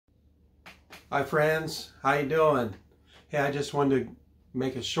Hi friends, how you doing? Hey, I just wanted to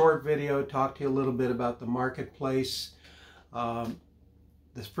make a short video, talk to you a little bit about the marketplace.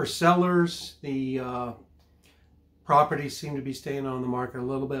 For sellers, the properties seem to be staying on the market a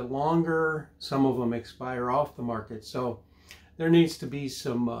little bit longer. Some of them expire off the market. So there needs to be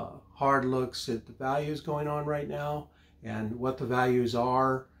some hard looks at the values going on right now and what the values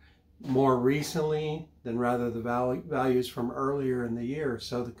are more recently than rather the values from earlier in the year.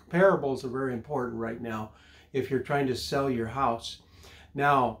 So the comparables are very important right now if you're trying to sell your house.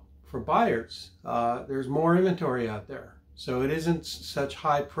 Now, for buyers, there's more inventory out there. So it isn't such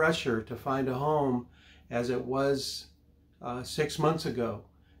high pressure to find a home as it was 6 months ago.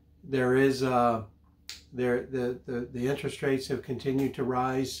 There is the interest rates have continued to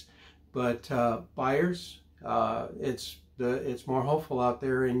rise, but buyers, it's more hopeful out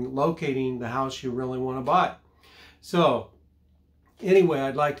there in locating the house you really want to buy. So anyway,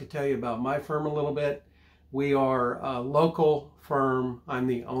 I'd like to tell you about my firm a little bit. We are a local firm. I'm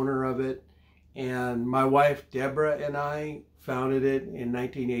the owner of it, and my wife Deborah and I founded it in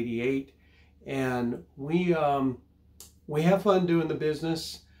 1988, and we have fun doing the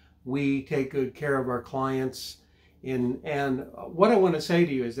business. We take good care of our clients, and what I want to say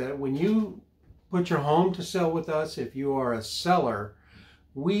to you is that when you put your home to sell with us, if you are a seller,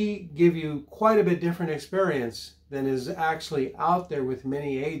 we give you quite a bit different experience than is actually out there with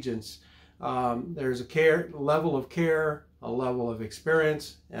many agents. There's a level of care, a level of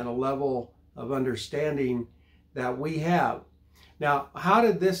experience, and a level of understanding that we have. Now, how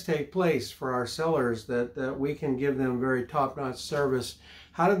did this take place for our sellers that we can give them very top-notch service?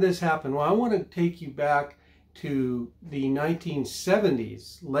 How did this happen? Well, I want to take you back to the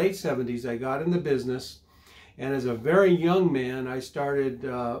 1970s, late 70s. I got in the business, and as a very young man, I started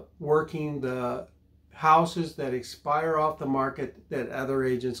working the houses that expire off the market that other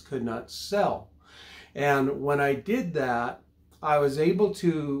agents could not sell. And when I did that, I was able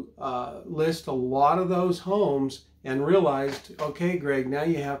to list a lot of those homes and realized, okay, Greg, now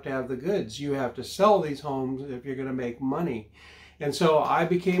you have to have the goods. You have to sell these homes if you're going to make money. And so I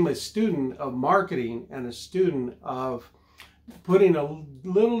became a student of marketing and a student of putting a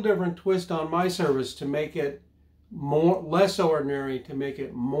little different twist on my service to make it less ordinary, to make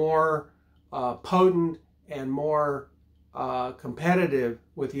it more potent and more competitive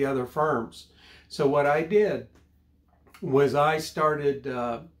with the other firms. So what I did was I started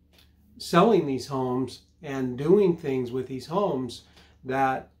selling these homes and doing things with these homes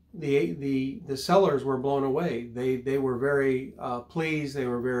that the sellers were blown away. They were very pleased. They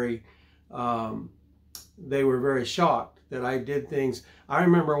were very shocked that I did things. I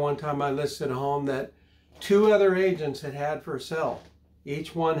remember one time I listed a home that 2 other agents had for sale.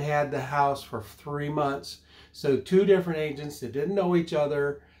 Each one had the house for 3 months. So 2 different agents that didn't know each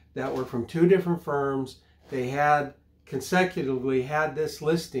other, that were from 2 different firms. They had consecutively had this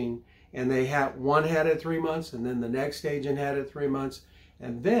listing, and one had it 3 months, and then the next agent had it 3 months.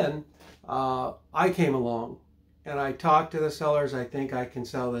 And then I came along and I talked to the sellers. I think I can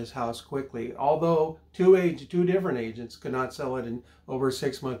sell this house quickly. Although 2 different agents could not sell it in over a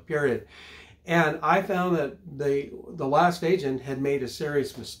 6-month period. And I found that the last agent had made a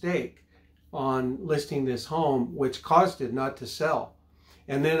serious mistake on listing this home, which caused it not to sell.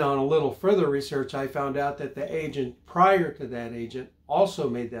 And then on a little further research, I found out that the agent prior to that agent also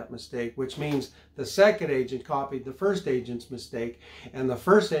made that mistake, which means the second agent copied the first agent's mistake, and the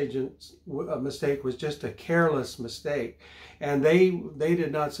first agent's mistake was just a careless mistake. And they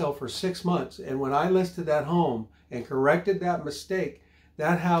did not sell for 6 months. And when I listed that home and corrected that mistake,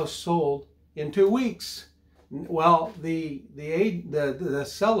 that house sold in 2 weeks. Well, the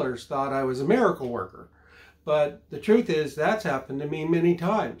sellers thought I was a miracle worker. But the truth is, that's happened to me many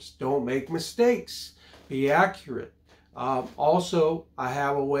times. Don't make mistakes. Be accurate. Also, I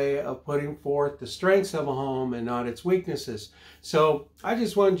have a way of putting forth the strengths of a home and not its weaknesses. So I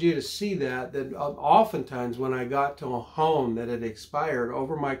just wanted you to see that oftentimes when I got to a home that had expired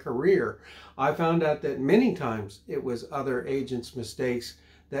over my career, I found out that many times it was other agents' mistakes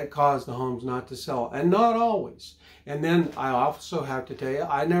that caused the homes not to sell, and not always. And then I also have to tell you,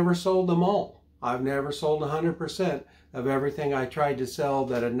 I never sold them all. I've never sold 100% of everything I tried to sell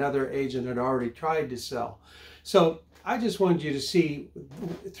that another agent had already tried to sell. So I just wanted you to see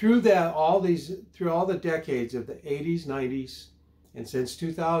through all the decades of the 80s, 90s, and since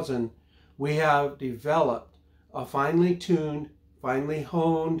 2000, we have developed a finely tuned, finely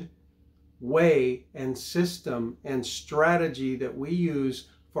honed way and system and strategy that we use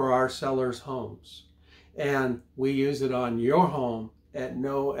for our sellers' homes. And we use it on your home at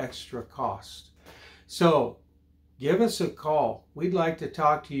no extra cost. So give us a call. We'd like to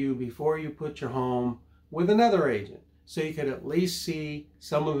talk to you before you put your home with another agent, so you could at least see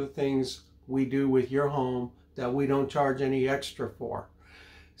some of the things we do with your home that we don't charge any extra for.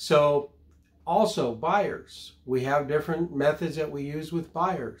 So also buyers, we have different methods that we use with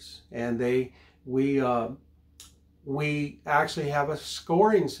buyers, and we actually have a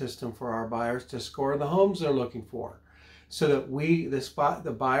scoring system for our buyers to score the homes they're looking for, so that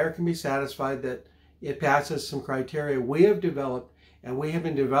the buyer can be satisfied that it passes some criteria we have developed. And we have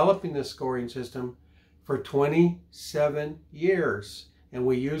been developing this scoring system for 27 years, and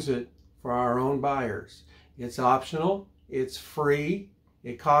we use it for our own buyers. It's optional, it's free,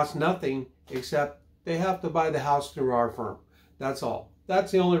 it costs nothing except they have to buy the house through our firm. That's all.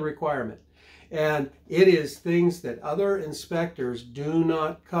 That's the only requirement. And it is things that other inspectors do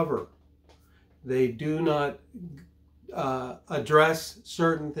not cover. They do not address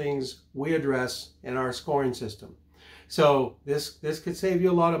certain things we address in our scoring system. So this could save you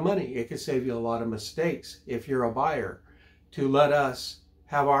a lot of money. It could save you a lot of mistakes if you're a buyer, to let us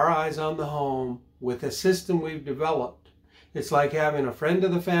have our eyes on the home with a system we've developed. It's like having a friend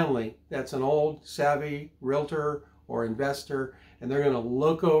of the family that's an old savvy realtor or investor, and they're going to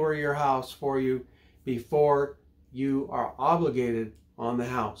look over your house for you before you are obligated on the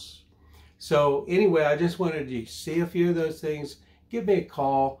house. So anyway, I just wanted to see a few of those things. Give me a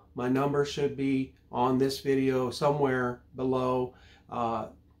call. My number should be on this video somewhere below,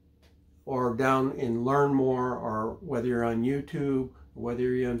 or down in Learn More, or whether you're on YouTube, whether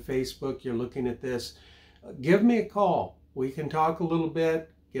you're on Facebook, you're looking at this. Give me a call. We can talk a little bit,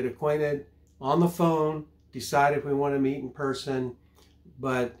 get acquainted on the phone, decide if we want to meet in person,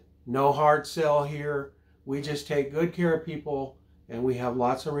 but no hard sell here. We just take good care of people, and we have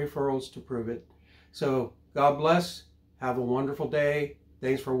lots of referrals to prove it. So God bless. Have a wonderful day.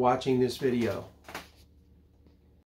 Thanks for watching this video.